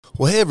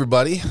Well, hey,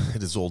 everybody.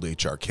 It is old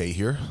HRK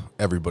here,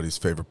 everybody's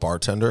favorite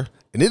bartender,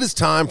 and it is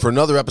time for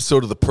another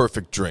episode of The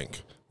Perfect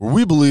Drink, where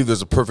we believe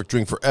there's a perfect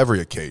drink for every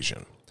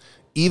occasion,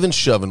 even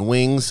shoving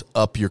wings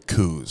up your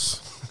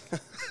coos.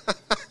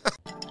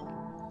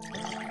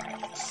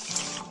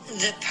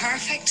 The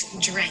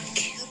perfect drink.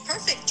 The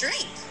perfect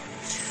drink.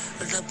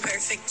 The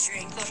perfect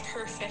drink. The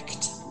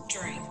perfect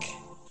drink.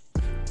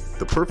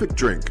 The Perfect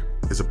Drink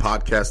is a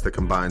podcast that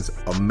combines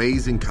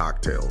amazing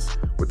cocktails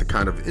with the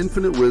kind of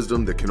infinite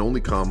wisdom that can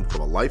only come from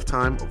a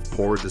lifetime of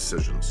poor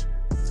decisions.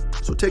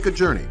 So take a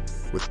journey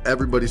with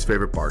everybody's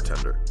favorite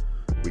bartender.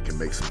 We can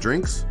make some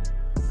drinks,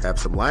 have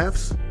some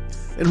laughs,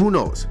 and who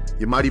knows,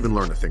 you might even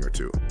learn a thing or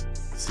two.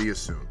 See you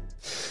soon.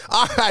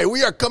 All right,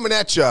 we are coming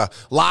at you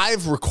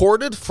live,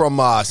 recorded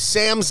from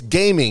Sam's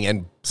Gaming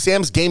and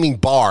Sam's Gaming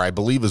Bar, I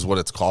believe is what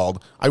it's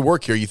called. I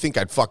work here. You think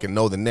I'd fucking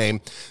know the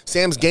name.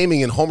 Sam's Gaming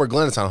in Homer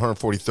Glen. It's on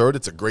 143rd.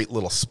 It's a great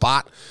little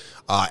spot.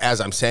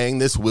 As I'm saying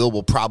this,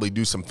 Will probably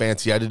do some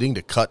fancy editing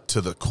to cut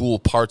to the cool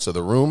parts of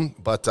the room.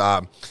 But,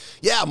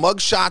 yeah,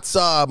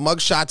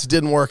 mugshots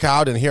didn't work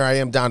out, and here I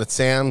am down at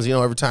Sam's. You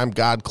know, every time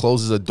God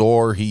closes a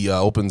door, he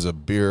opens a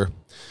beer.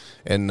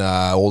 And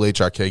old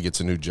HRK gets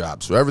a new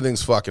job. So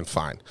everything's fucking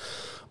fine.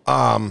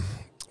 I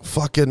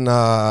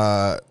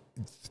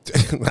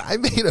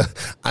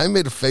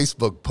made a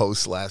Facebook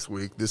post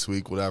this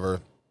week, whatever.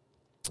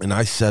 And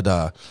I said,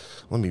 let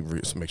me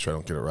make sure I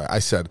don't get it right. I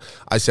said,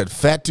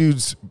 fat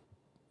dudes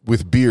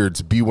with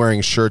beards be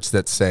wearing shirts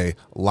that say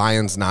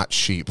lions, not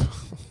sheep.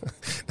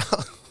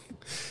 Now,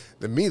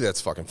 to me,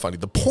 that's fucking funny.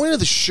 The point of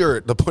the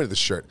shirt,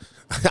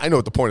 I know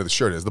what the point of the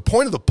shirt is. The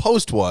point of the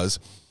post was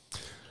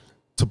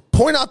to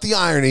point out the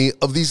irony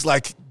of these,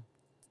 like,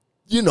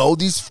 you know,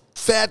 these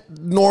fat,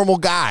 normal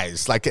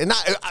guys. Like, and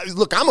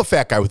look, I'm a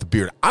fat guy with a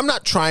beard. I'm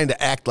not trying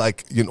to act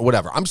like, you know,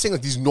 whatever. I'm saying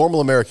like these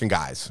normal American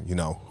guys, you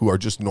know, who are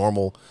just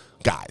normal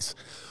guys,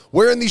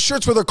 wearing these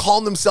shirts where they're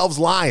calling themselves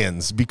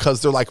lions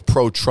because they're like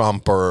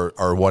pro-Trump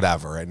or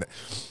whatever. And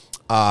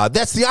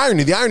that's the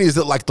irony. The irony is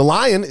that, like, the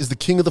lion is the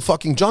king of the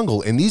fucking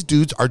jungle, and these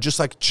dudes are just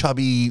like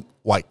chubby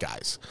white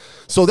guys.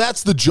 So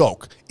that's the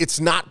joke. It's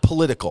not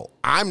political.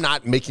 I'm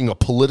not making a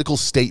political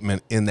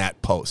statement in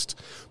that post,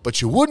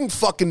 but you wouldn't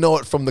fucking know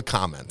it from the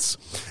comments.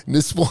 And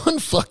this one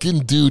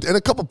fucking dude, and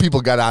a couple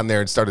people got on there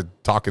and started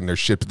talking their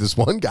shit, but this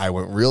one guy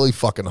went really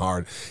fucking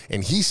hard,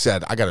 and he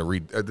said, I gotta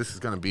read, this is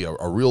gonna be a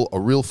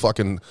real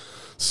fucking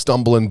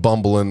stumbling,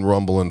 bumbling,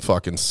 rumbling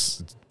fucking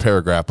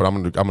paragraph, but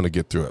I'm gonna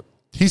get through it.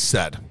 He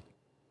said,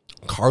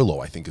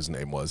 Carlo, I think his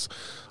name was,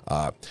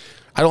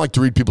 I don't like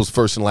to read people's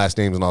first and last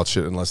names and all that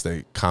shit unless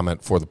they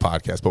comment for the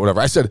podcast, but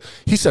whatever.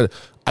 He said,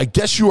 I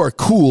guess you are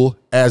cool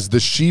as the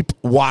sheep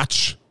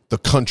watch the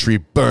country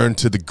burn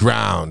to the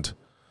ground.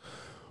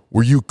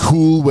 Were you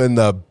cool when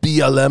the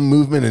BLM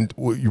movement, and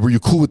were you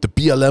cool with the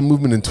BLM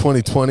movement in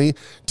 2020?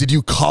 Did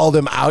you call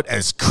them out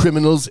as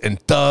criminals and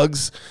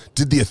thugs?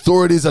 Did the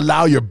authorities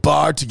allow your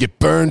bar to get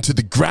burned to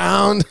the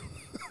ground?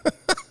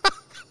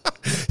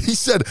 He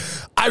said,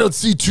 I don't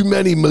see too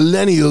many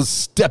millennials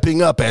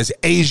stepping up as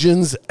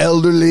Asians,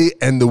 elderly,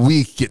 and the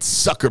weak get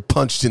sucker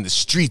punched in the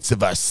streets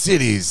of our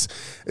cities.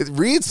 It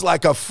reads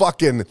like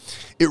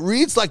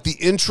the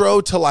intro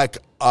to like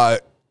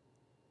a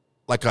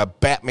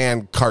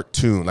Batman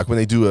cartoon, like when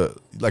they do a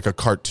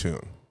cartoon,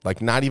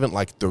 like not even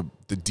like the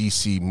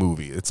DC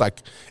movie. It's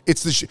like,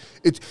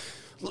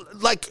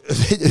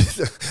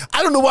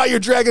 I don't know why you're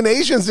dragging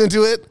Asians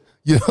into it.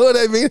 You know what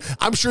I mean?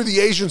 I'm sure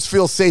the Asians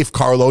feel safe,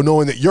 Carlo,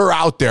 knowing that you're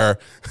out there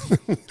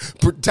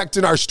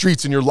protecting our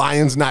streets in your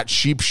lions, not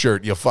sheep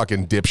shirt, you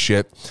fucking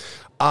dipshit.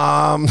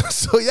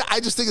 So yeah, I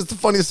just think it's the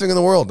funniest thing in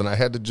the world, and I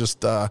had to just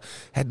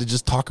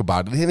talk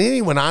about it. And then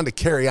he went on to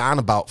carry on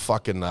about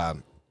fucking.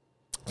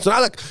 So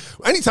now, like,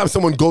 anytime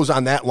someone goes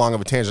on that long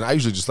of a tangent, I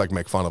usually just like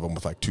make fun of them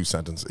with like 2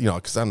 sentences, you know,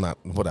 because I'm not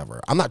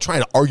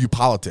trying to argue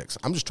politics.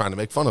 I'm just trying to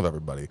make fun of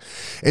everybody.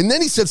 And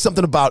then he said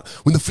something about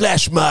when the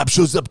flash mob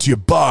shows up to your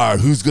bar,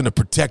 who's going to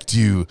protect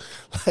you?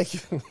 Like,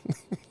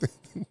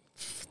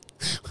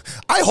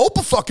 I hope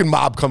a fucking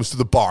mob comes to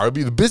the bar. It'll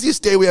be the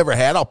busiest day we ever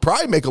had. I'll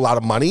probably make a lot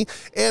of money,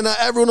 and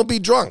everyone will be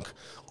drunk.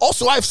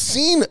 Also, I've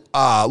seen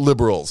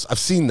liberals. I've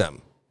seen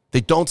them.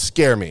 They don't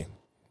scare me.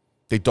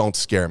 They don't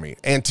scare me.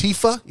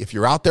 Antifa, if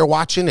you're out there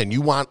watching and you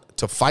want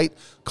to fight,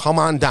 come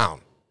on down.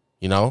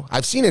 You know,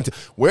 I've seen it.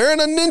 Wearing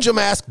a ninja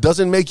mask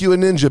doesn't make you a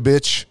ninja,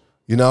 bitch.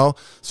 You know,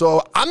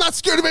 so I'm not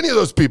scared of any of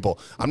those people.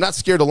 I'm not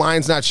scared of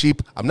lions, not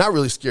sheep. I'm not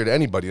really scared of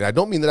anybody. And I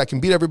don't mean that I can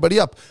beat everybody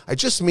up. I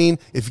just mean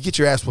if you get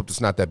your ass whooped,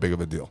 it's not that big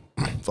of a deal.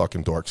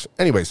 Fucking dorks.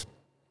 Anyways,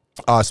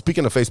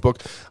 speaking of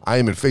Facebook, I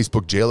am in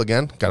Facebook jail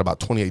again. Got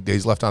about 28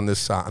 days left on this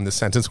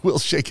sentence.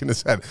 Will's shaking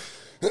his head.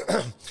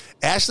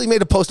 Ashley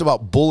made a post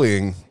about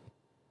bullying.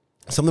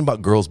 Something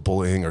about girls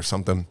bullying or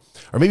something.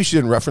 Or maybe she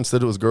didn't reference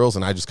that it was girls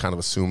and I just kind of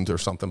assumed or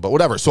something, but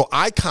whatever. So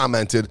I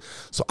commented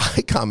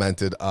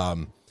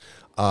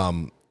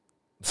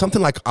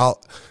something like,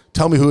 I'll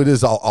tell me who it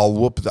is. I'll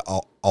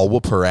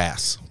whoop her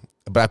ass.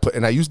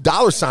 But I used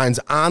dollar signs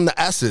on the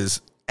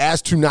S's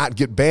as to not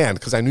get banned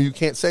because I knew you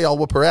can't say I'll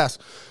whoop her ass.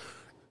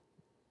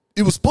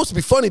 it was supposed to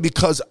be funny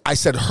because I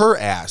said her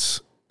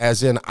ass,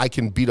 as in I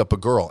can beat up a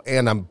girl,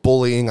 and I'm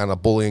bullying on a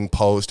bullying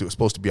post. It was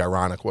supposed to be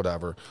ironic,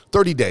 whatever.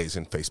 30 days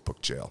in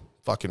Facebook jail.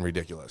 Fucking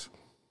ridiculous.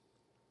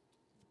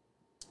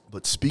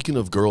 But speaking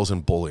of girls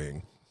and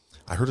bullying,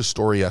 I heard a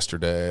story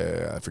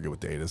yesterday. I forget what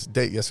day it is.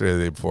 Yesterday or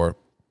the day before.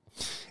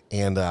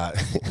 And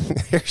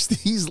there's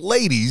these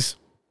ladies.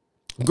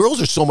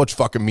 Girls are so much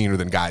fucking meaner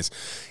than guys,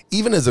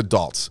 even as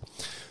adults.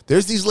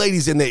 There's these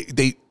ladies, and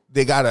they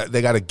got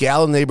a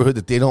gal in the neighborhood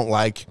that they don't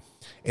like,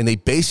 and they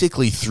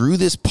basically threw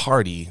this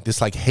party,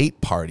 this like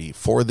hate party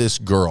for this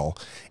girl,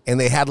 and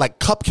they had like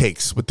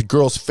cupcakes with the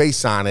girl's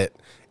face on it,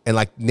 and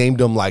like named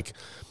them like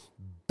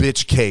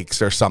bitch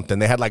cakes or something.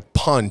 They had like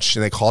punch,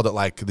 and they called it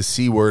like the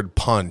C word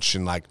punch,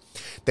 and like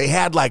they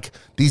had like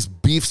these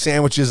beef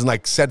sandwiches, and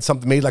like said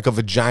something, made like a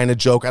vagina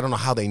joke. I don't know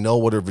how they know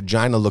what her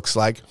vagina looks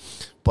like.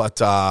 But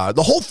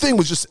the whole thing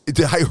was just,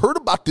 I heard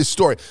about this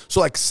story. So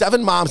like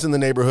 7 moms in the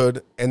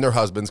neighborhood and their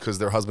husbands, because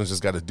their husbands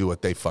just got to do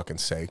what they fucking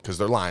say because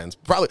they're lions.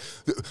 Probably.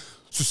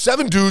 So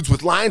 7 dudes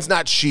with lions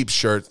not sheep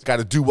shirts got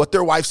to do what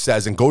their wife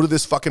says and go to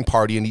this fucking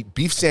party and eat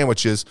beef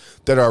sandwiches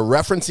that are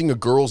referencing a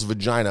girl's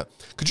vagina.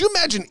 Could you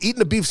imagine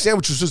eating a beef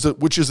sandwich,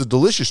 which is a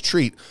delicious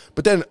treat,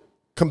 but then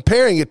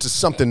comparing it to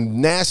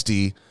something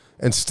nasty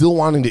and still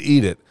wanting to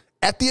eat it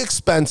at the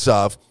expense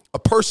of a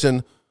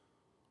person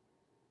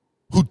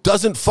who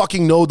doesn't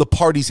fucking know the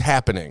party's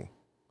happening?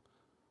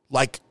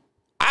 Like,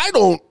 I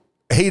don't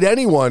hate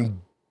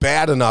anyone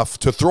bad enough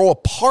to throw a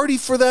party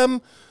for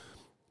them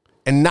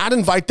and not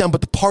invite them,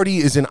 but the party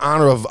is in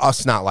honor of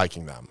us not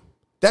liking them.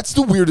 That's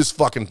the weirdest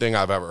fucking thing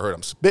I've ever heard.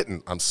 I'm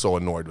spitting. I'm so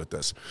annoyed with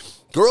this.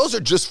 Girls are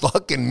just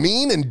fucking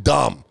mean and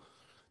dumb.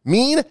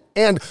 Mean,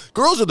 and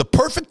girls are the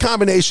perfect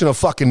combination of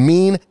fucking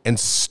mean and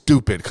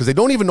stupid because they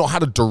don't even know how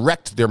to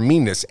direct their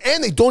meanness,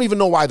 and they don't even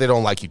know why they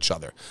don't like each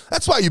other.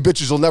 That's why you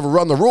bitches will never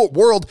run the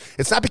world.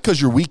 It's not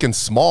because you're weak and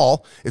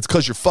small. It's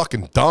because you're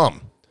fucking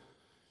dumb.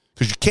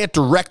 Because you can't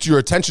direct your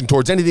attention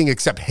towards anything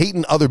except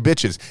hating other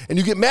bitches. And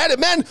you get mad at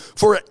men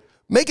for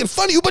making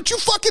fun of you, but you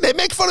fucking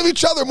make fun of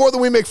each other more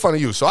than we make fun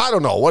of you. So I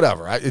don't know,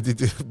 whatever.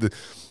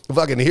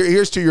 Fucking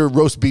here's to your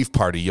roast beef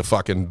party, you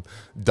fucking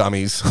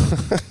dummies.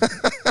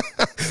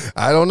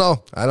 I don't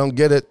know. I don't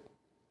get it.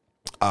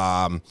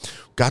 You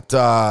got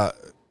the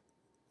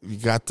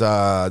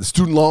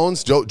student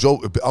loans.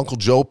 Uncle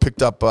Joe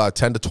picked up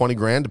 10 to 20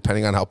 grand,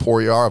 depending on how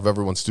poor you are, of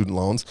everyone's student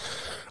loans.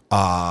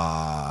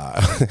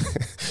 I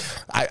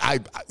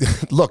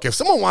look, if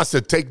someone wants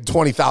to take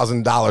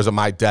 $20,000 of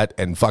my debt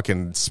and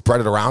fucking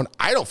spread it around,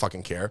 I don't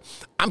fucking care.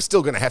 I'm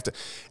still going to have to,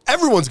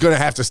 everyone's going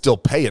to have to still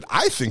pay it.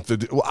 I think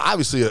that, well,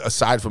 obviously,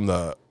 aside from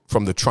the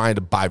trying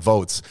to buy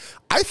votes,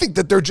 I think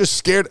that they're just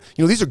scared.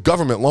 You know, these are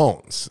government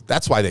loans.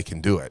 That's why they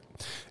can do it.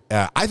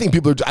 I think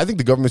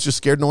the government's just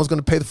scared no one's going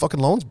to pay the fucking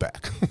loans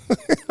back.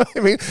 I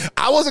mean,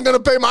 I wasn't going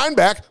to pay mine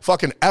back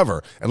fucking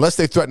ever unless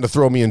they threatened to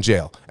throw me in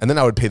jail. And then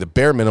I would pay the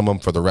bare minimum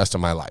for the rest of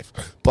my life.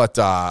 But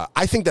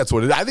I think that's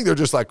what it is. I think they're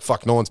just like,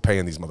 fuck, no one's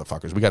paying these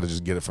motherfuckers. We got to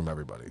just get it from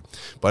everybody.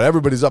 But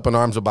everybody's up in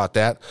arms about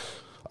that.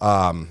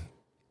 And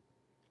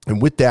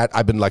with that,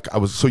 I've been like,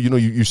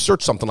 you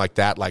search something like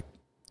that like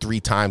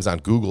 3 times on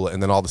Google,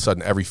 and then all of a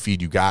sudden every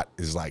feed you got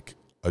is like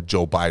a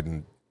Joe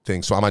Biden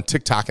thing. So I'm on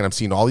TikTok and I'm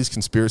seeing all these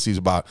conspiracies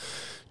about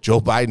Joe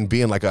Biden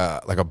being like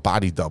a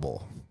body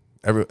double.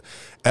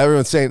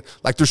 Everyone's saying,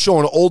 like, they're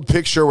showing an old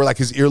picture where like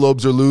his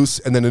earlobes are loose,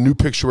 and then a new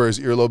picture where his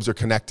earlobes are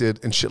connected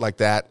and shit like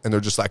that. And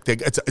they're just like,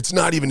 it's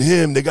not even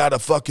him. They got a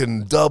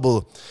fucking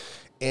double.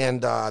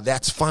 And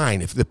that's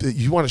fine. If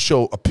you want to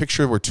show a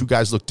picture where 2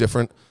 guys look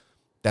different,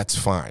 that's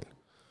fine.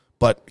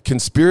 But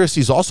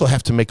conspiracies also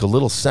have to make a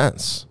little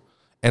sense.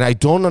 And I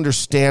don't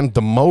understand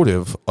the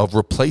motive of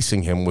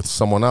replacing him with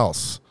someone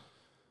else.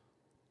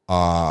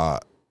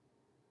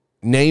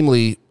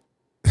 Namely,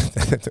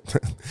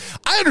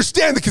 I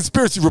understand the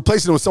conspiracy of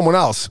replacing him with someone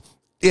else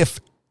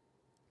if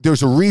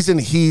there's a reason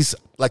he's,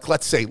 like,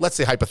 let's say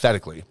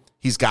hypothetically,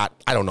 he's got,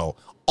 I don't know,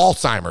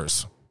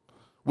 Alzheimer's,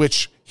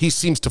 which he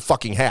seems to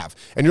fucking have.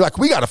 And you're like,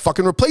 we got to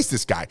fucking replace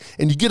this guy.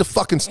 And you get a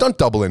fucking stunt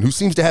double in who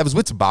seems to have his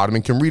wits about him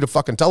and can read a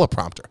fucking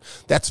teleprompter.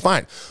 That's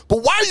fine.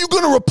 But why are you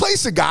going to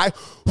replace a guy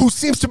who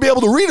seems to be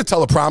able to read a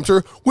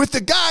teleprompter with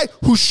the guy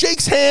who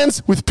shakes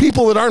hands with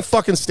people that aren't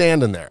fucking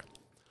standing there?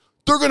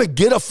 They're going to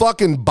get a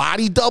fucking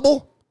body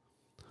double,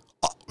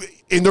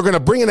 and they're going to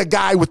bring in a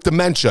guy with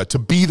dementia to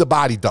be the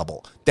body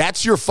double.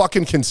 That's your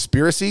fucking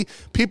conspiracy?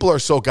 People are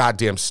so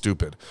goddamn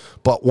stupid.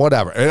 But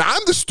whatever. And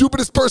I'm the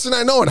stupidest person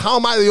I know, and how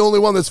am I the only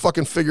one that's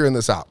fucking figuring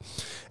this out?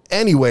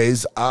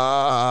 Anyways,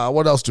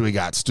 what else do we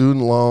got?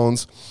 Student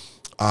loans.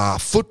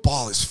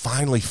 Football is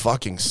finally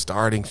fucking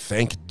starting.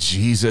 Thank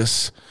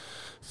Jesus.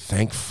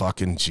 Thank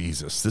fucking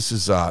Jesus. This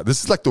is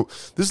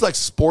like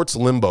sports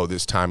limbo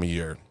this time of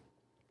year.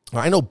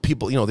 I know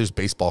people, there's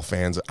baseball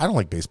fans. I don't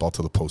like baseball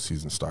till the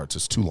postseason starts.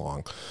 It's too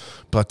long.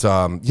 But,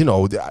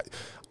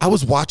 I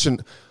was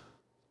watching,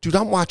 dude,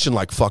 I'm watching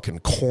like fucking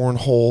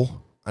cornhole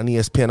on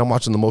ESPN. I'm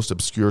watching the most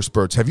obscure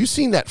sports. Have you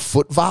seen that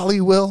foot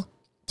volley, Will?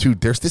 Dude,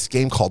 there's this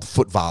game called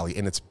foot volley,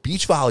 and it's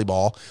beach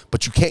volleyball,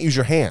 but you can't use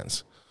your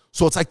hands.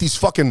 So it's like these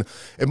fucking,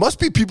 it must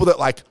be people that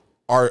like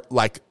are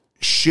like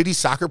shitty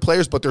soccer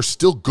players, but they're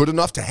still good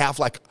enough to have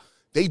like,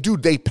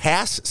 they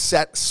pass,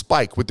 set,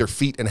 spike with their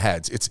feet and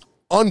heads. It's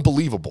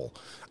unbelievable.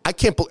 I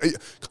can't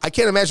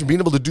imagine being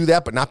able to do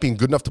that, but not being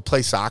good enough to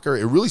play soccer.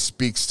 It really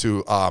speaks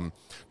to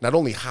not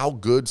only how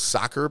good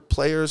soccer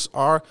players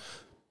are,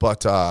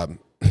 but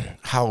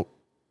how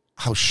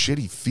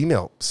shitty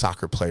female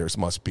soccer players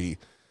must be.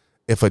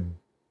 If a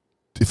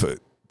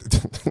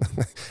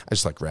I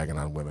just like ragging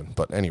on women,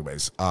 but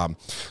anyways,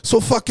 so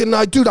fucking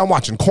dude, I'm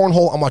watching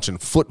cornhole, I'm watching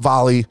foot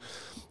volley,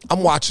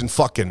 I'm watching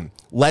fucking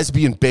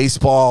lesbian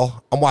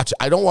baseball.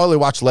 I don't really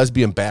watch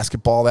lesbian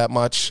basketball that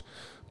much.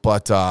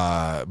 But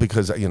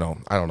because, you know,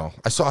 I don't know.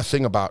 I saw a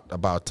thing about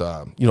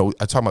you know,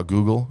 I talk about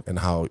Google and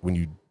how when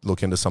you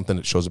look into something,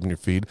 it shows up in your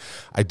feed.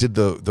 I did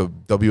the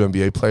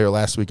WNBA player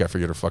last week. I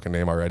forget her fucking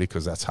name already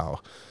because that's how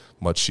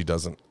much she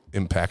doesn't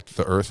impact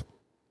the earth.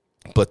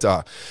 But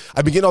I've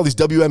been getting all these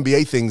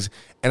WNBA things,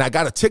 and I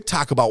got a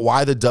TikTok about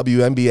why the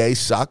WNBA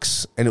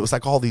sucks, and it was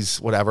like all these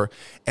whatever.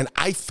 And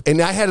I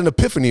had an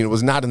epiphany, and it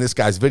was not in this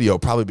guy's video,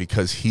 probably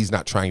because he's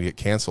not trying to get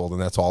canceled,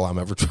 and that's all I'm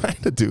ever trying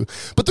to do.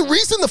 But the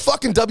reason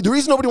the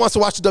reason nobody wants to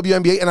watch the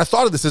WNBA, and I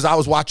thought of this as I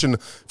was watching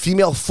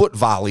female foot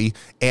volley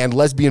and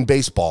lesbian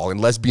baseball and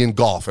lesbian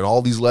golf and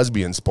all these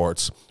lesbian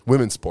sports,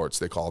 women's sports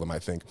they call them, I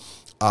think.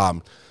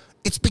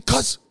 It's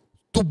because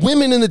the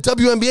women in the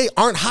WNBA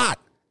aren't hot.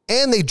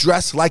 And they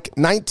dress like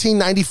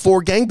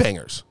 1994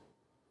 gangbangers.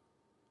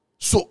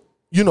 So,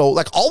 you know,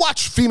 like I'll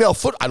watch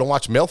I don't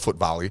watch male foot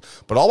volley,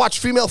 but I'll watch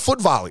female foot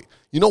volley.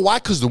 You know why?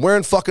 Because they're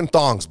wearing fucking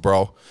thongs,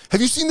 bro.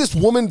 Have you seen this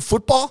woman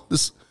football?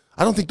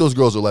 I don't think those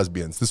girls are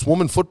lesbians. This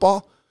woman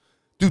football?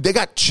 Dude, they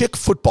got chick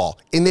football,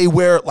 and they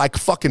wear like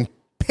fucking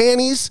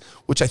panties,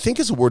 which I think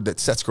is a word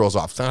that sets girls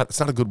off. It's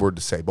not a good word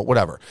to say, but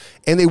whatever.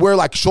 And they wear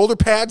like shoulder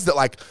pads that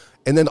like,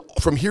 and then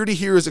from here to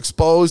here is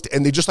exposed,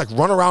 and they just like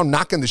run around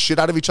knocking the shit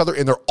out of each other,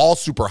 and they're all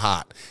super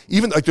hot.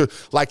 Even like they're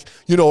like,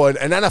 you know, an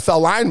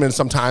NFL lineman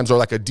sometimes, or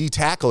like a D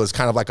tackle is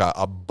kind of like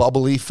a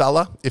bubbly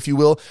fella, if you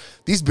will.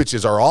 These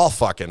bitches are all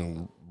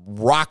fucking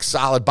rock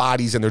solid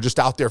bodies, and they're just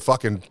out there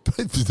fucking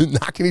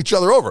knocking each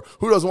other over.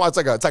 Who doesn't want?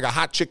 It's like a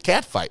hot chick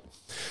cat fight.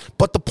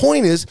 But the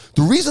point is,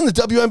 the reason the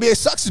WNBA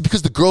sucks is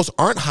because the girls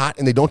aren't hot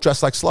and they don't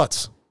dress like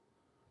sluts.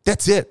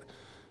 That's it.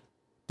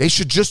 They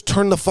should just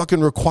turn the fucking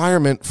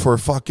requirement for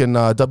fucking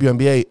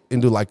WNBA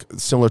into like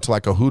similar to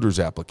like a Hooters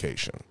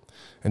application,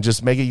 and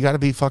just make it, you got to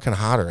be fucking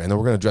hotter, and then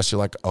we're going to dress you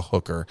like a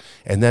hooker,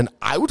 and then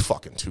I would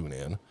fucking tune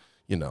in,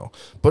 you know.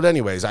 But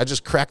anyways, I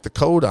just cracked the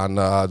code on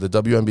the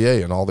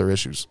WNBA and all their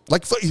issues.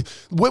 Like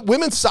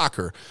women's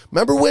soccer.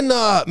 Remember when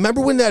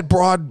that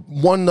broad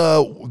won?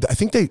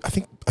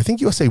 I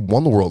think USA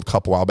won the World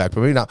Cup a while back,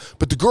 but maybe not.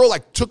 But the girl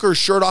like took her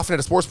shirt off and had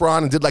a sports bra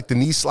on and did like the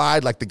knee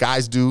slide, like the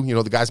guys do. You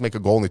know, the guys make a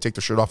goal and they take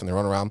their shirt off and they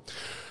run around.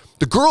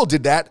 The girl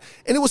did that,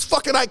 and it was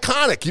fucking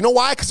iconic. You know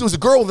why? Because it was a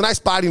girl with a nice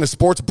body and a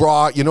sports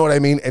bra. You know what I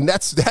mean? And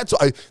that's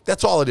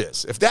all it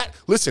is. If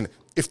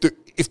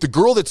the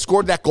girl that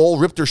scored that goal,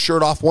 ripped her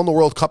shirt off, won the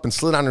World Cup, and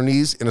slid on her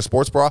knees in a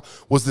sports bra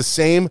was a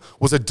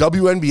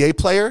WNBA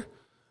player,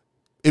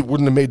 it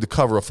wouldn't have made the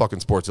cover of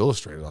fucking Sports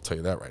Illustrated. I'll tell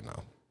you that right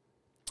now.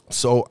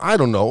 So I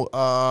don't know.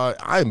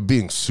 I'm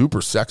being super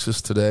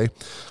sexist today.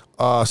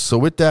 So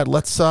with that,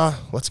 let's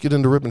get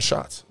into ripping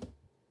shots.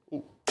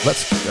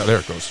 There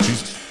it goes.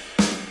 Jesus.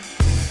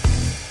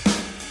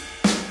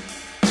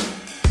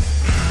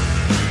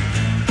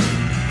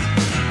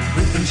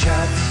 Ripping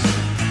shots.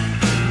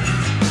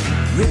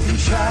 Ripping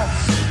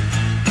shots.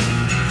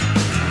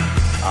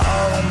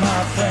 All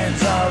my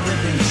friends are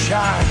ripping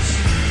shots.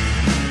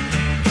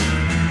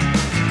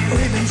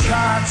 Ripping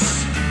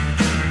shots.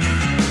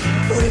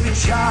 Ripping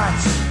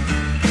shots.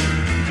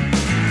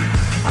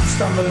 I'm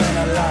stumbling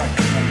a lot.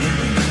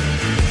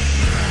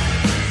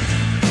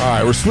 All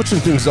right, we're switching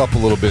things up a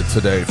little bit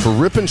today. For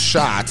ripping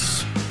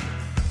shots,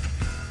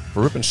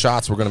 we're going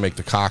to make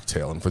the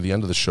cocktail, and for the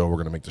end of the show, we're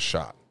going to make the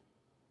shot.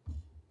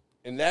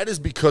 And that is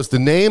because the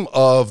name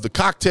of the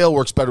cocktail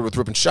works better with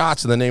ripping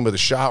shots, and the name of the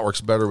shot works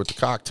better with the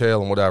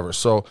cocktail and whatever.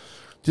 So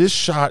this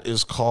shot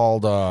is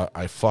called,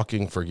 I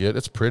fucking forget.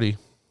 It's pretty.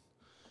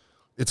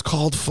 It's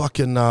called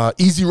fucking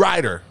Easy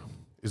Rider.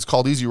 It's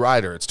called Easy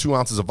Rider. It's 2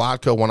 ounces of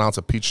vodka, 1 ounce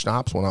of peach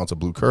schnapps, 1 ounce of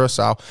blue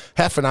curacao,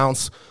 half an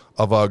ounce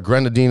of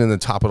grenadine, and then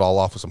top it all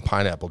off with some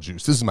pineapple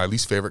juice. This is my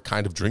least favorite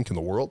kind of drink in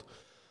the world.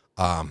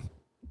 Blue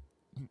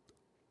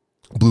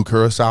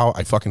curacao,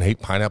 I fucking hate.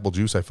 Pineapple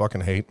juice, I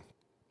fucking hate.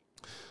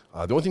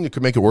 The only thing that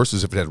could make it worse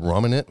is if it had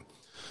rum in it.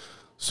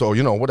 So,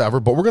 you know, whatever.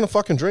 But we're gonna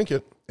fucking drink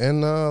it,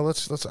 and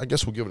let's. I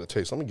guess we'll give it a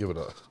taste. Let me give it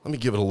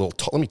a little.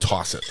 Let me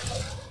toss it.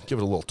 Give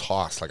it a little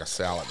toss like a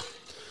salad.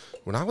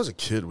 When I was a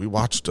kid, we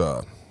watched.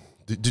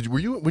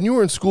 When you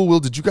were in school,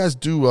 Will? Did you guys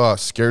do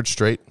Scared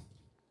Straight? Do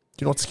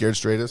you know what Scared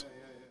Straight is?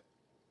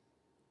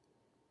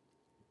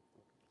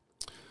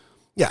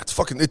 Yeah, it's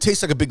fucking. It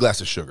tastes like a big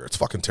glass of sugar. It's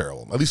fucking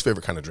terrible. My least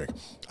favorite kind of drink.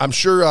 I'm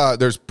sure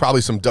there's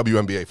probably some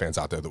WNBA fans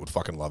out there that would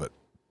fucking love it.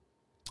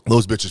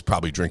 Those bitches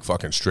probably drink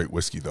fucking straight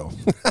whiskey though,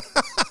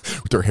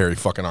 with their hairy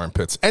fucking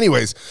armpits.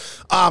 Anyways,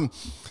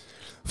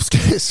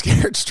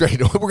 Scared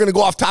Straight. We're going to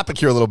go off topic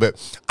here a little bit.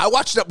 I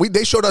watched that.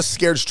 They showed us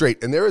Scared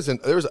Straight, and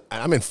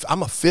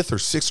I'm a fifth or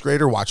sixth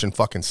grader watching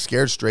fucking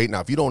Scared Straight.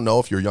 Now, if you don't know,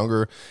 if you're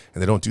younger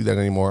and they don't do that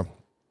anymore,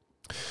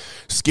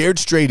 Scared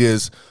Straight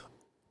is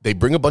they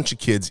bring a bunch of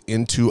kids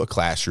into a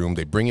classroom.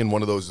 They bring in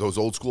one of those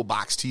old school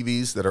box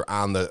TVs that are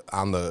on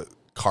the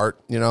cart,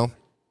 you know,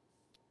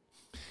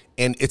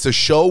 and it's a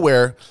show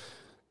where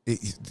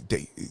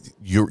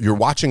you're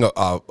watching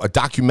a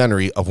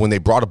documentary of when they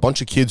brought a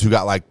bunch of kids who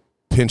got like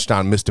pinched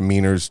on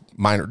misdemeanors,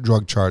 minor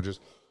drug charges,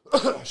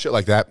 shit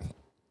like that.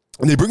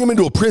 And they bring them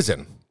into a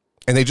prison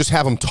and they just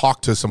have them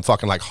talk to some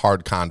fucking like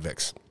hard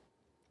convicts.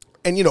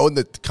 And, you know,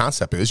 the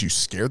concept is you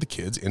scare the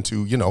kids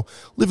into, you know,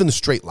 living the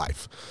straight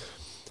life.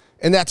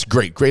 And that's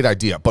great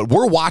idea. But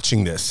we're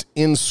watching this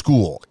in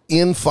school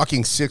in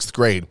fucking sixth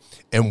grade.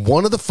 And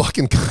one of the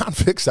fucking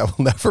convicts, I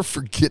will never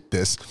forget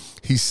this.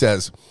 He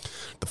says,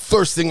 the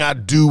first thing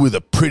I'd do with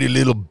a pretty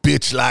little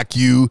bitch like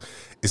you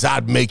is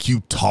I'd make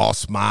you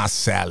toss my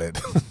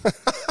salad.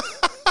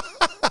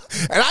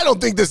 And I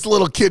don't think this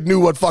little kid knew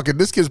what fucking,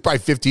 this kid's probably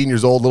 15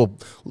 years old,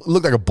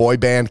 looked like a boy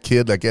band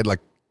kid, like he had like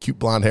cute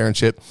blonde hair and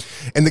shit.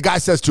 And the guy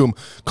says to him,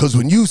 because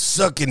when you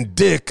sucking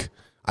dick,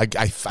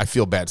 I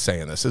feel bad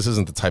saying this. This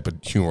isn't the type of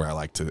humor I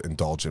like to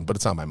indulge in, but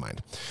it's on my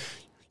mind.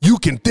 You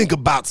can think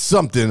about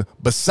something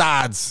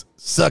besides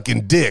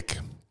sucking dick.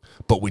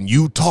 But when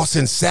you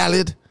tossing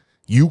salad,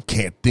 you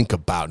can't think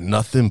about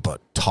nothing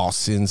but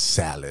tossing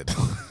salad.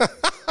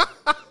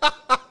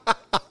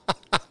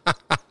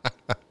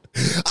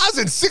 I was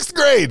in sixth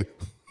grade.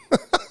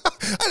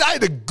 And I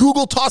had to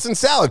Google tossing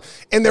salad.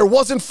 And there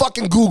wasn't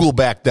fucking Google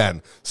back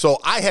then. So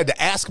I had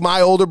to ask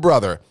my older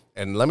brother.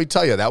 And let me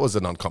tell you, that was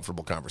an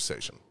uncomfortable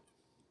conversation.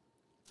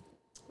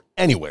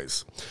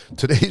 Anyways,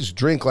 today's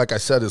drink, like I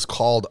said, is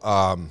called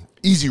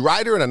Easy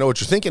Rider. And I know what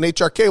you're thinking.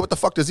 HRK, what the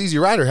fuck does Easy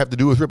Rider have to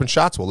do with ripping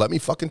shots? Well, let me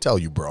fucking tell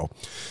you, bro.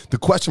 The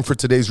question for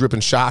today's ripping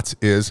shots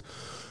is,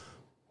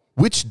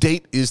 which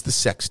date is the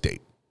sex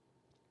date?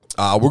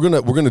 We're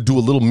gonna do a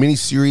little mini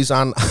series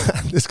on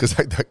this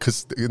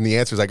because in the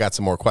answers I got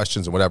some more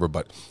questions and whatever,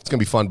 but it's gonna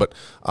be fun. But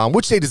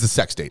which date is the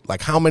sex date?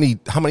 Like how many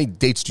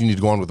dates do you need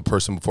to go on with a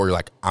person before you're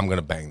like, I'm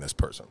gonna bang this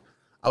person?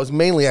 I was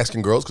mainly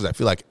asking girls because I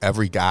feel like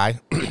every guy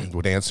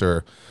would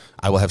answer,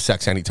 I will have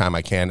sex anytime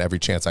I can, every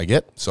chance I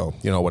get. So,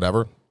 you know,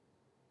 whatever.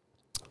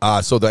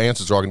 So the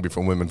answers are all gonna be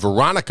from women.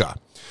 Veronica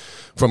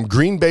from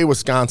Green Bay,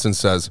 Wisconsin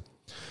says,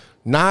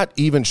 not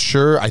even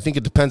sure. I think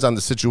it depends on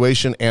the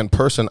situation and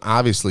person,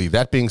 obviously.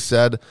 That being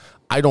said,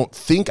 I don't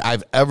think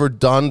I've ever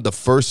done the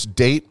first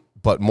date,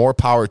 but more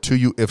power to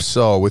you if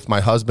so. With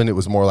my husband, it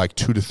was more like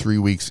 2 to 3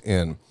 weeks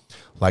in,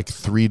 like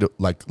third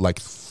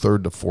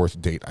to fourth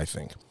date, I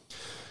think.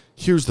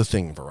 Here's the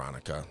thing,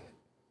 Veronica.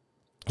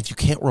 If you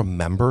can't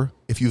remember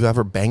if you've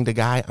ever banged a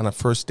guy on a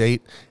first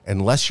date,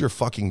 unless you're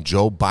fucking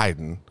Joe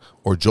Biden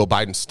or Joe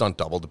Biden's stunt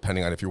double,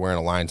 depending on if you're wearing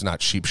a Lions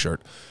Not Sheep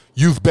shirt,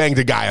 you've banged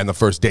a guy on the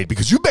first date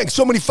because you banged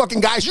so many fucking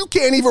guys, you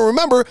can't even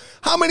remember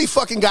how many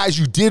fucking guys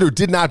you did or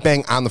did not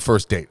bang on the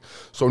first date.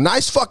 So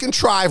nice fucking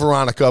try,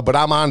 Veronica, but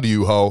I'm on to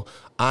you, ho.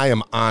 I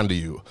am on to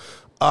you.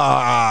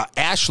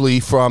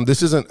 Ashley from,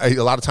 this isn't,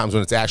 a lot of times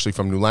when it's Ashley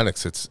from New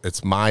Lenox,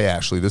 it's my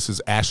Ashley. This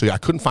is Ashley. I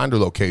couldn't find her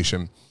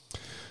location,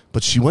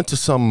 but she went to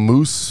some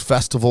moose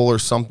festival or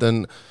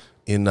something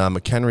in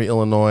McHenry,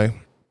 Illinois.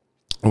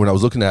 And when I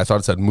was looking at it, I thought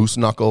it said Moose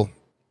Knuckle.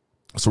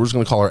 So we're just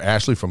going to call her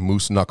Ashley from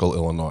Moose Knuckle,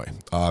 Illinois.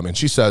 And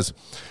she says,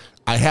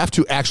 I have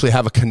to actually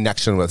have a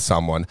connection with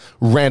someone.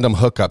 Random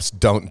hookups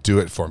don't do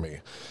it for me.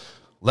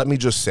 Let me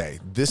just say,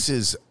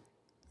 the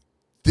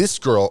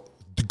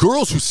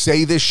girls who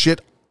say this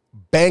shit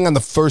bang on the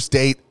first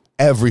date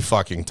every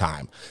fucking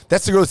time.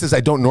 That's the girl that says, I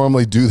don't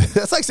normally do this.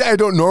 That's like saying, I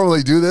don't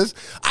normally do this.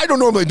 I don't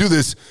normally do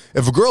this.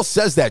 If a girl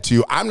says that to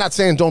you, I'm not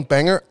saying don't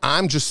bang her.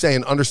 I'm just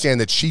saying understand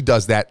that she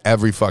does that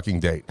every fucking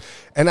date.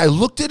 And I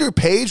looked at her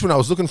page when I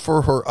was looking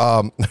for her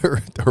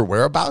her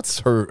whereabouts,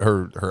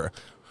 her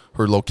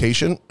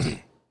location.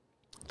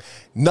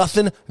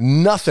 Nothing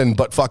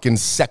but fucking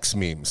sex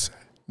memes.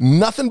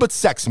 Nothing but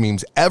sex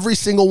memes, every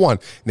single one.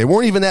 And they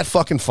weren't even that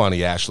fucking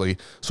funny, Ashley.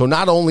 So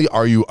not only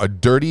are you a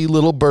dirty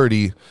little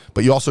birdie,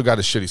 but you also got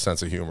a shitty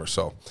sense of humor.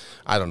 So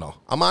I don't know.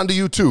 I'm on to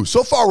you too.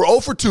 So far we're 0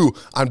 for 2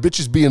 on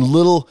bitches being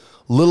little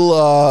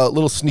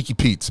sneaky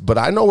Pete's. But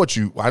I know what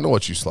you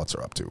sluts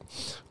are up to.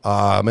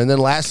 And then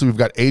lastly, we've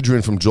got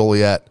Adrian from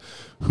Joliet,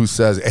 who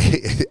says,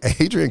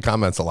 Adrian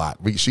comments a lot.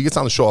 She gets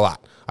on the show a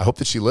lot. I hope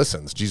that she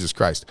listens. Jesus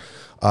Christ.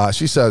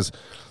 She says,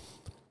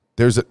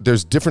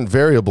 There's different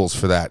variables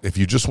for that. If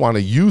you just want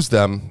to use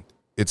them,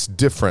 it's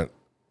different.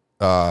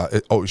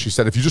 She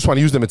said, if you just want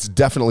to use them, it's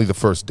definitely the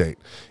first date.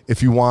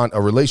 If you want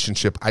a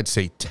relationship, I'd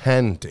say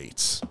 10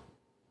 dates.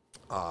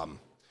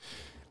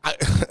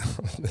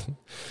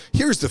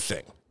 Here's the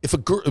thing: if a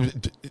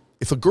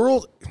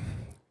girl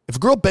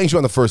bangs you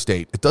on the first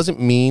date, it doesn't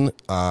mean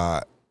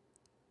that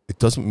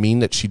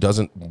she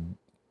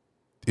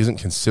isn't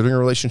considering a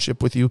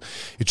relationship with you.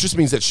 It just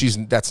means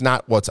that that's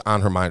not what's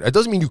on her mind. It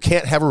doesn't mean you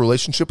can't have a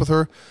relationship with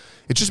her.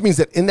 It just means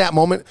that in that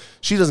moment,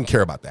 she doesn't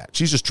care about that.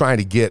 She's just trying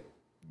to get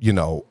you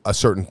know, a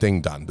certain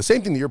thing done. The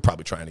same thing that you're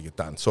probably trying to get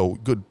done. So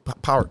good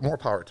power, more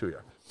power to you.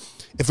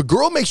 If a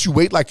girl makes you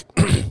wait like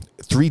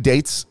 3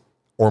 dates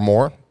or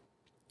more,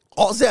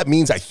 all that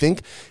means, I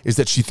think, is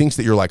that she thinks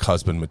that you're like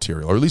husband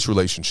material, or at least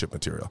relationship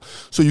material.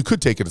 So you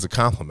could take it as a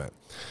compliment.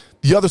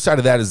 The other side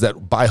of that is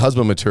that by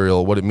husband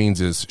material, what it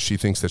means is she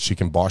thinks that she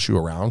can boss you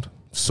around.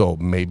 So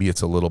maybe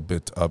it's a little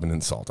bit of an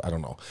insult. I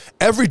don't know.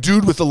 Every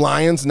dude with the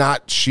Lions,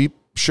 not sheep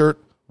shirt,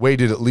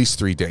 waited at least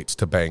 3 dates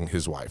to bang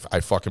his wife.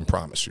 I fucking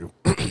promise you.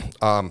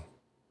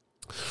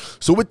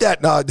 So with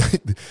that,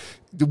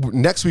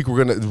 next week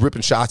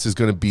Ripping Shots is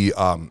gonna be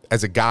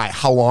as a guy,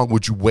 how long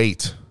would you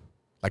wait?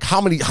 Like how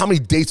many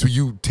dates will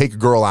you take a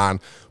girl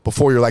on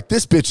before you're like,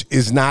 this bitch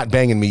is not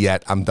banging me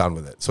yet, I'm done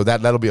with it. So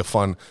that'll be a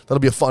fun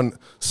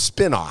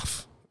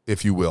spin-off,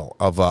 if you will,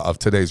 of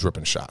today's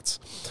Ripping Shots.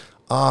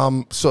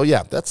 So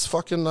yeah, that's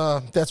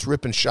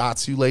Ripping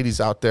Shots. You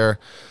ladies out there,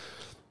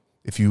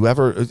 if you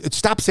ever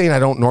stop saying I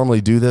don't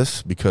normally do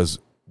this, because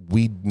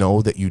we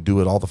know that you do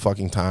it all the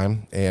fucking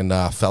time. And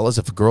fellas,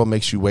 if a girl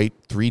makes you wait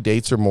 3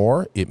 dates or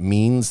more, it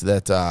means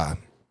that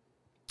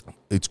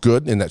it's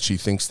good and that she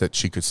thinks that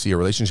she could see a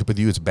relationship with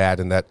you. It's bad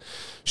and that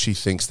she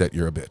thinks that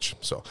you're a bitch.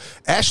 So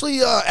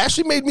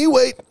Ashley made me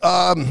wait.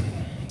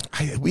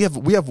 We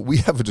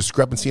have a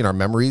discrepancy in our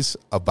memories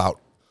about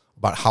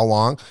how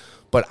long.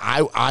 But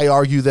I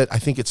argue that I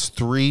think it's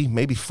 3,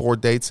 maybe 4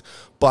 dates.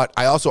 But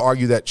I also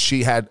argue that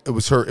it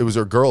was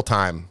her girl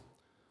time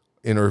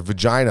in her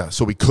vagina,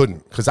 so we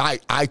couldn't. Because I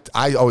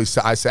always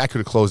say I could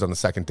have closed on the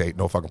second date,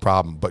 no fucking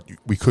problem, but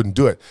we couldn't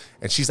do it.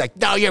 And she's like,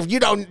 no,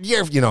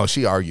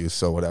 she argues,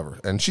 so whatever.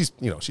 And she's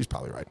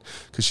probably right,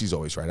 because she's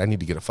always right. I need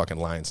to get a fucking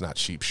Lions Not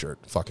Sheep shirt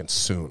fucking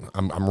soon.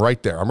 I'm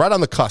right there. I'm right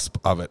on the cusp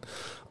of it.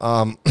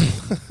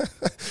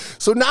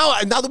 So now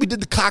that we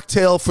did the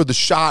cocktail for the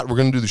shot, we're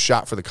gonna do the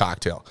shot for the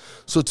cocktail.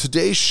 So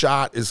today's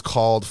shot is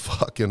called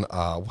fucking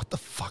what the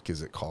fuck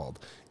is it called?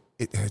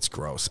 It's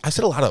gross. I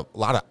said a lot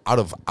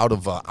of out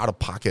of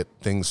pocket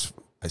things.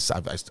 I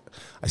said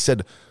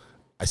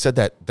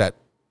that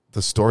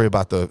the story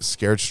about the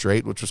scared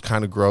straight, which was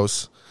kind of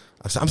gross.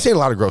 I'm saying a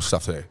lot of gross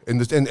stuff today.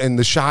 And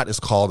the shot is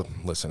called,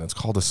 it's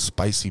called a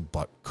spicy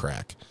butt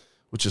crack,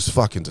 which is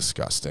fucking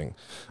disgusting.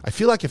 I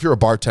feel like if you're a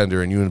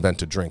bartender and you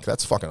invent a drink,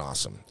 that's fucking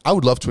awesome. I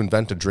would love to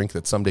invent a drink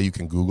that someday you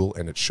can Google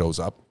and it shows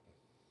up.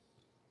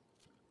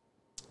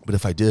 But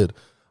if I did,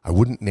 I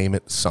wouldn't name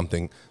it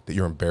something that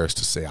you're embarrassed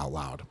to say out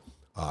loud.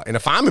 And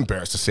if I'm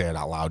embarrassed to say it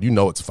out loud, you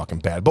know it's fucking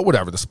bad. But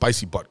whatever, the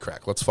spicy butt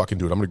crack. Let's fucking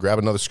do it. I'm gonna grab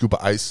another scoop of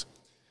ice,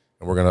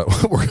 and we're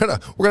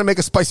gonna make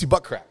a spicy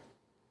butt crack.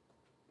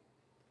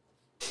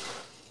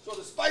 So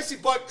the spicy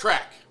butt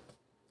crack,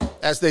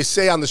 as they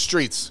say on the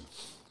streets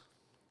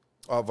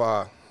of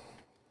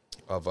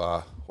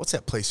what's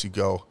that place you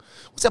go?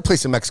 What's that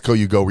place in Mexico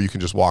you go where you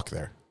can just walk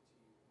there?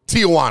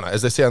 Tijuana,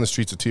 as they say on the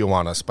streets of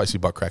Tijuana, spicy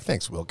butt crack.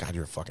 Thanks, Will. God,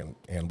 you're a fucking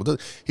animal.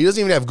 He doesn't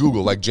even have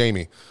Google like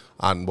Jamie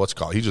on what's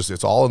called.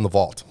 It's all in the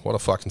vault. What a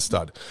fucking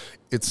stud.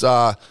 It's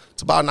about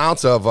an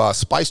ounce of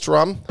spiced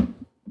rum.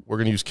 We're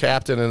going to use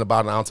Captain, and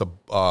about an ounce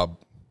of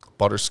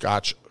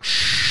butterscotch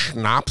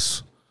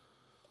schnapps.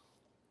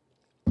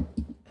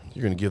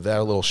 You're going to give that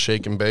a little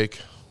shake and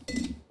bake.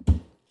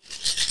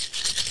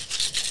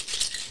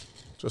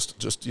 Just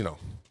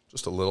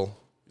a little.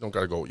 You don't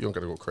gotta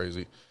go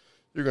crazy.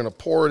 You're gonna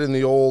pour it in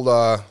the old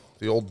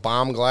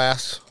bomb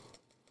glass,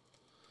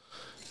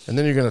 and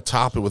then you're gonna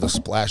top it with a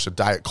splash of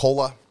Diet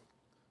Cola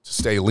to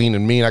stay lean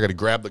and mean. I gotta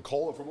grab the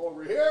cola from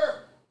over here.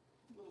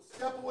 Little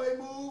step away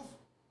move,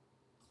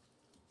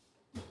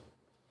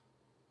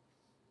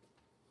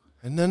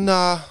 and then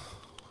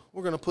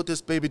we're gonna put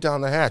this baby down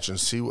the hatch and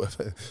see what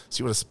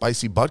a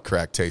spicy butt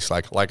crack tastes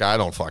like. Like I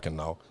don't fucking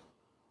know.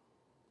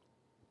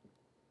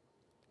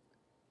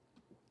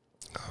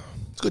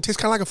 It's good. It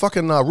tastes kind of like a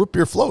fucking root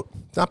beer float.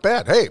 Not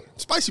bad. Hey,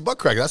 spicy butt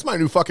crack. That's my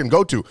new fucking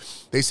go-to.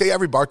 They say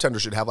every bartender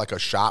should have like a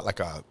shot, like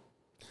a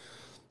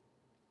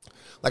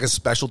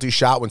specialty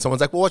shot. When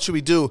someone's like, well, what should we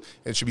do?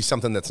 It should be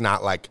something that's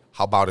not like,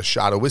 how about a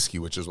shot of whiskey,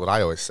 which is what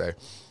I always say.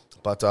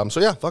 But,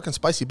 so yeah, fucking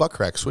spicy butt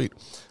crack. Sweet.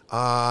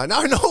 Now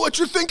I know what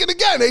you're thinking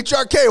again.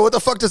 HRK, what the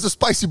fuck does the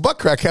spicy butt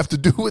crack have to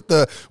do with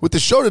the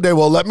show today?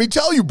 Well, let me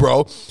tell you,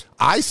 bro.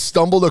 I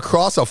stumbled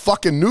across a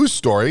fucking news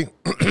story.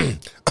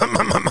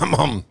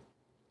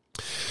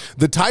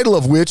 The title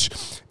of which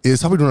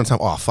is, how are we doing on time?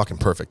 Oh, fucking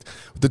perfect.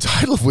 The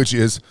title of which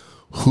is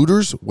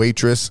Hooters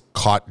waitress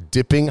caught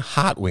dipping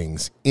hot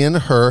wings in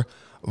her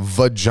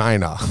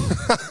vagina.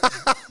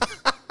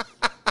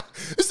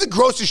 This is the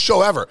grossest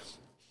show ever.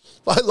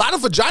 A lot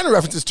of vagina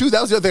references too.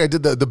 That was the other thing I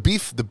did, the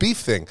beef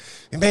thing.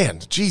 And man,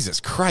 Jesus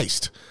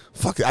Christ.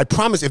 Fuck it. I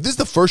promise, if this is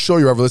the first show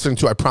you're ever listening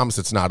to, I promise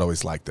it's not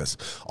always like this.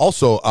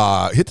 Also,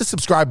 hit the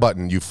subscribe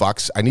button, you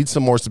fucks. I need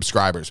some more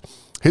subscribers.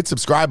 Hit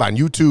subscribe on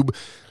YouTube.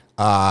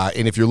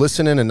 And if you're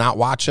listening and not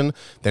watching,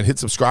 then hit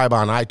subscribe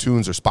on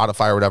iTunes or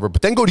Spotify or whatever.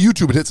 But then go to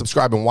YouTube and hit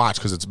subscribe and watch,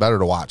 because it's better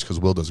to watch, because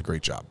Will does a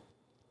great job.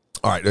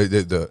 All right,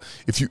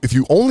 if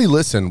you only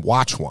listen,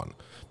 watch one,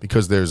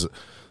 because there's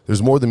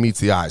more than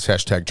meets the eyes.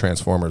 #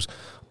 Transformers.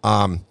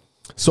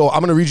 So I'm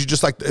going to read you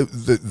just like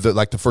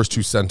the first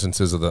two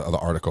sentences of the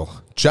article.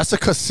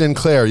 Jessica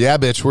Sinclair. Yeah,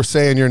 bitch, we're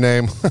saying your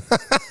name.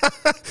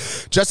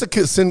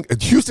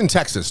 Houston,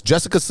 Texas.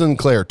 Jessica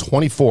Sinclair,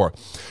 24,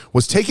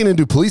 was taken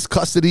into police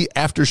custody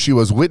after she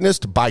was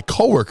witnessed by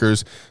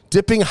coworkers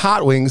dipping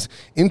hot wings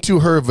into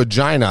her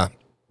vagina.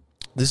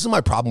 This is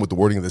my problem with the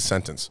wording of this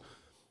sentence.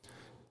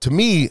 To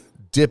me,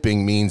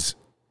 dipping means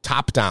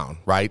top down,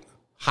 right?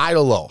 High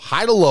to low.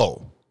 High to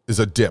low is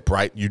a dip,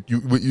 right?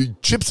 You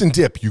chips and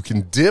dip. You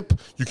can dip,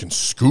 you can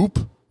scoop,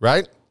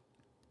 right?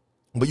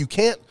 But you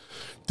can't.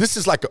 This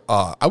is like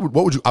I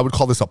would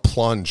call this a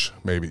plunge,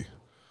 maybe.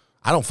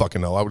 I don't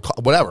fucking know. I would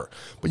call whatever.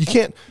 But you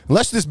can't,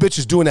 unless this bitch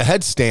is doing a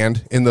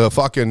headstand in the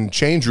fucking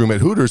change room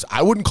at Hooters,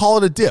 I wouldn't call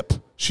it a dip.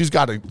 She's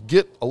got to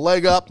get a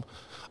leg up.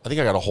 I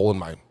think I got a hole in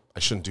my, I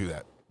shouldn't do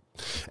that.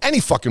 Any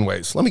fucking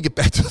ways. Let me get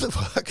back to the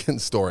fucking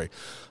story.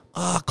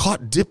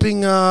 Caught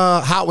dipping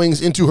hot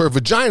wings into her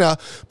vagina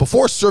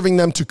before serving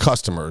them to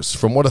customers,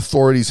 from what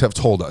authorities have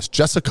told us.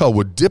 Jessica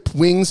would dip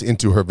wings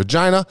into her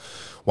vagina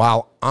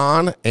while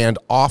on and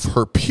off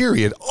her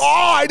period.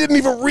 Oh, I didn't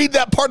even read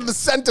that part of the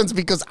sentence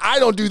because I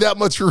don't do that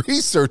much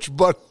research,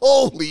 but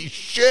holy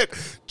shit,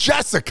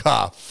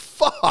 Jessica,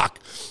 fuck,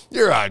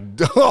 you're a...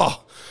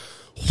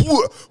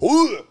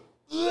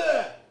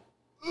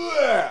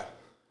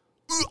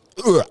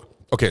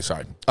 Okay,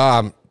 sorry.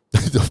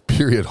 The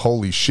period,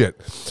 holy shit.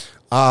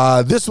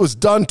 This was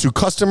done to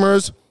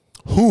customers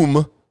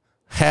whom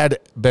had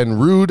been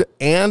rude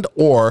and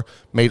or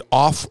made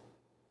off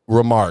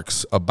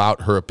remarks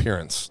about her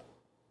appearance.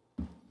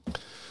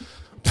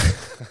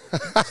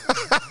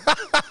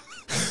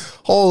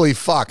 Holy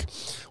fuck.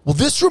 Well,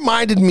 this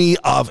reminded me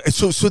of,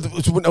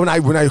 when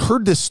I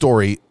heard this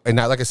story, and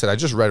like I said, I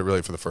just read it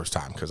really for the first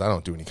time because I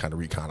don't do any kind of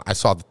recon. I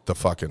saw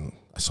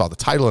the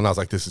title and I was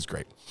like, this is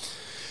great.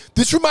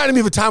 This reminded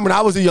me of a time when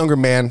I was a younger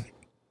man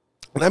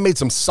and I made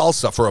some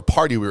salsa for a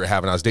party we were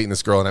having. I was dating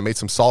this girl and I made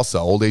some salsa,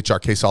 old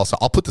HRK salsa.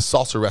 I'll put the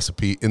salsa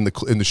recipe in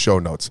the show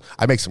notes.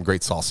 I make some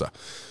great salsa.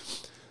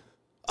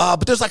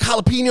 But there's like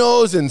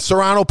jalapenos and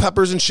serrano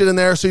peppers and shit in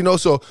there.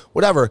 So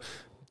whatever.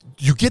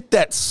 You get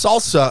that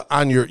salsa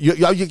on your,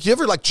 you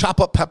ever like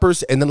chop up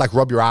peppers and then like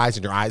rub your eyes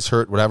and your eyes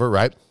hurt, whatever,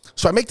 right?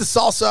 So I make the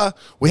salsa,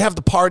 we have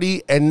the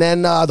party, and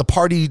then the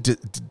party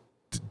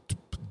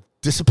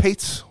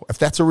dissipates, if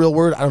that's a real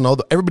word. I don't know.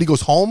 Everybody goes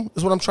home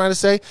is what I'm trying to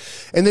say.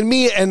 And then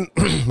me and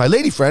my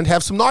lady friend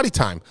have some naughty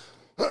time.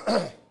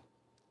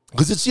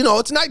 Because it's,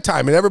 it's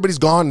nighttime and everybody's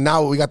gone. And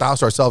now we got the house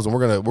to ourselves and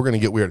we're gonna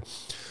get weird.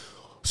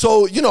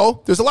 So,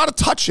 there's a lot of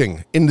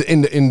touching in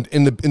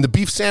the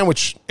beef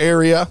sandwich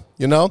area,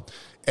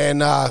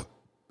 and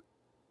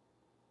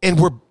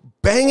we're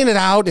banging it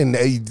out and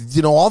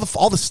all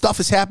the stuff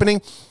is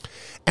happening.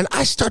 And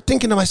I start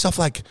thinking to myself,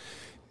 like,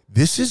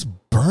 this is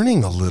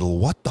burning a little.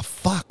 What the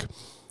fuck?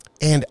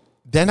 And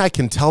then I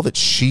can tell that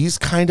she's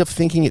kind of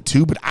thinking it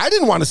too, but I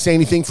didn't want to say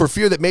anything for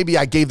fear that maybe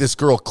I gave this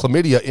girl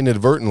chlamydia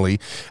inadvertently.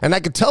 And I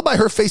could tell by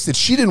her face that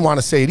she didn't want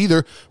to say it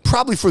either,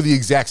 probably for the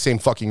exact same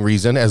fucking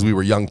reason as we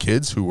were young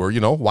kids who were,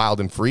 wild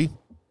and free.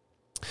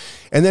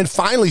 And then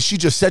finally she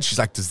just said, she's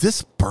like, does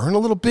this burn a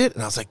little bit?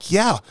 And I was like,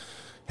 yeah.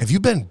 Have you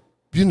been,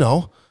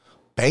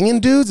 banging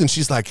dudes? And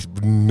she's like,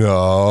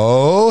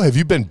 no. Have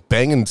you been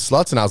banging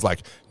sluts? And I was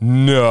like,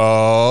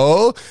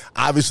 no.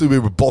 Obviously we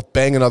were both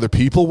banging other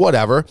people,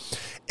 whatever.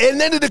 And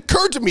then it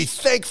occurred to me,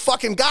 thank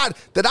fucking God,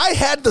 that I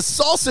had the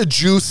salsa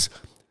juice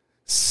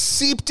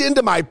seeped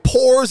into my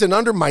pores and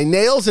under my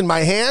nails and my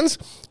hands.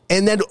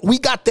 And then we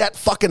got that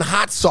fucking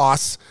hot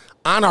sauce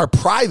on our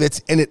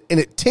privates and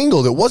it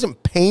tingled. It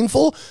wasn't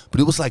painful,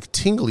 but it was like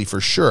tingly for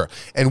sure.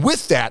 And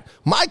with that,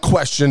 my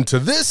question to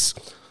this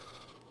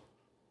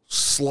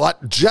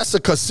slut,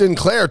 Jessica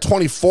Sinclair,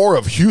 24,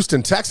 of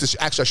Houston, Texas.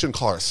 Actually, I shouldn't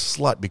call her a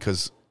slut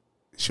because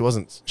she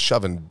wasn't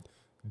shoving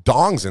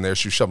dongs in there.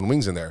 She was shoving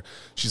wings in there.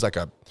 She's like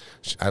I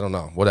don't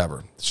know,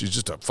 whatever. She's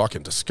just a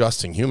fucking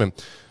disgusting human.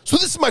 So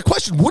this is my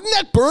question. Wouldn't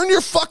that burn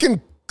your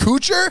fucking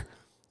coocher?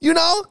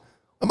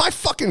 Am I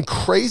fucking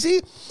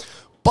crazy?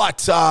 But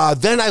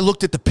then I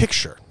looked at the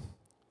picture.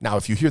 Now,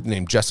 if you hear the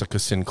name Jessica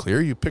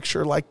Sinclair, you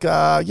picture like,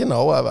 a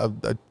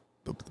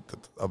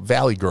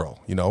valley girl,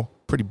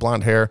 pretty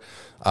blonde hair,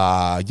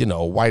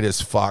 white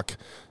as fuck,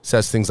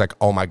 says things like,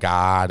 oh my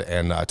God,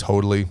 and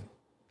totally.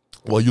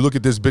 Well, you look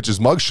at this bitch's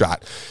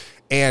mugshot,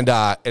 and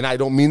I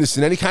don't mean this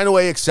in any kind of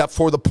way except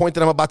for the point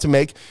that I'm about to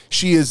make.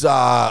 She is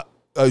a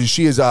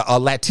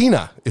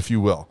Latina, if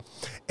you will.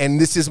 And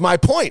this is my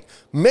point.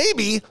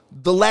 Maybe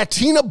the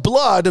Latina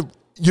blood,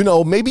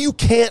 maybe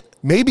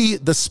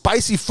the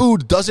spicy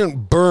food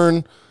doesn't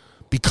burn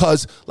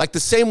because, like, the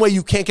same way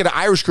you can't get an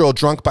Irish girl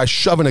drunk by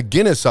shoving a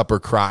Guinness up her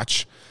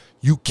crotch,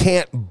 you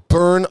can't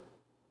burn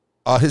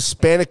a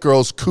Hispanic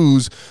girl's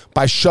coos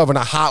by shoving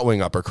a hot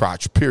wing up her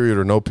crotch, period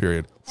or no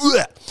period.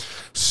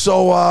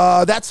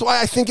 So that's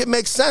why I think it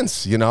makes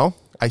sense,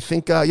 I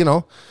think,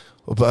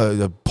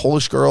 a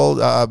Polish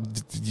girl,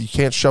 you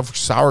can't shove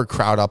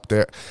sauerkraut up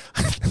there.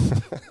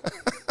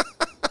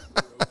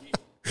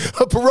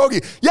 A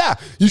pierogi. Yeah,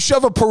 you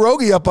shove a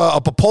pierogi up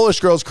a Polish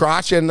girl's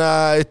crotch and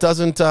it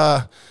doesn't,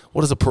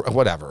 what is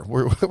whatever.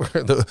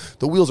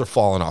 The wheels are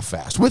falling off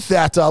fast. With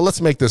that,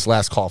 let's make this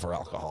last call for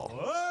alcohol.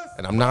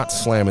 And I'm not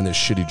slamming this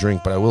shitty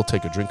drink, but I will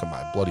take a drink of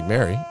my Bloody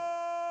Mary.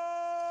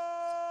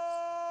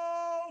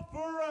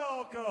 For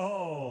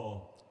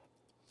alcohol.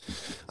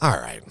 All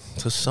right,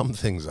 to sum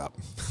things up.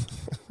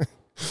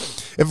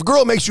 If a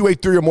girl makes you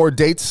wait 3 or more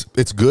dates,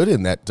 it's good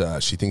in that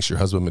she thinks you're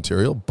husband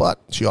material, but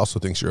she also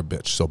thinks you're a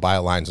bitch. So buy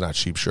a Lines Not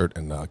Cheap shirt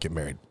and get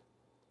married.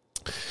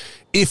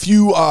 If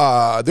you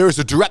there is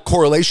a direct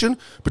correlation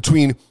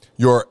between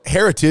your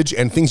heritage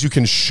and things you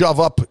can shove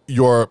up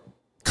your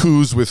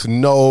coos with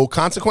no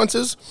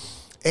consequences.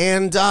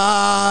 And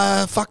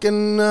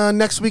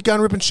next week on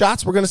Ripping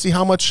Shots, we're going to see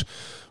how much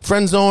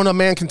friend zone a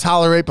man can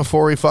tolerate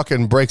before he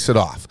fucking breaks it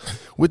off.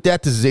 With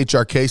that, this is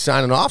HRK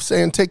signing off,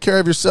 saying take care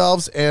of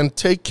yourselves and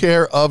take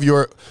care of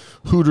your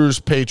Hooters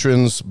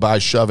patrons by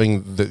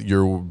shoving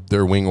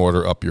their wing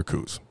order up your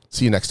coos.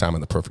 See you next time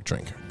on The Perfect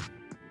Drink.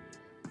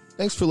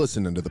 Thanks for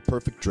listening to The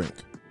Perfect Drink.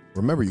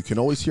 Remember, you can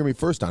always hear me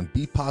first on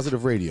Be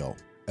Positive Radio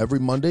every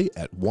Monday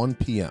at 1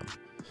 p.m.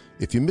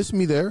 If you miss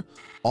me there,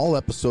 all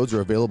episodes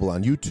are available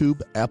on YouTube,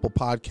 Apple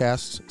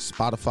Podcasts,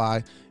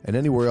 Spotify, and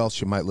anywhere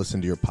else you might listen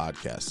to your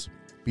podcasts.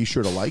 Be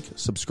sure to like,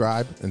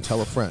 subscribe, and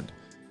tell a friend.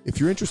 If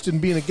you're interested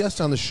in being a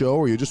guest on the show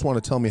or you just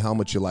want to tell me how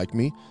much you like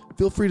me,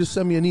 feel free to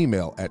send me an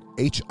email at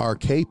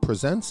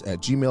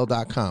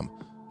hrkpresents@gmail.com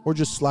or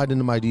just slide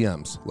into my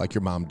DMs like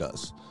your mom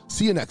does.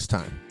 See you next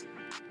time.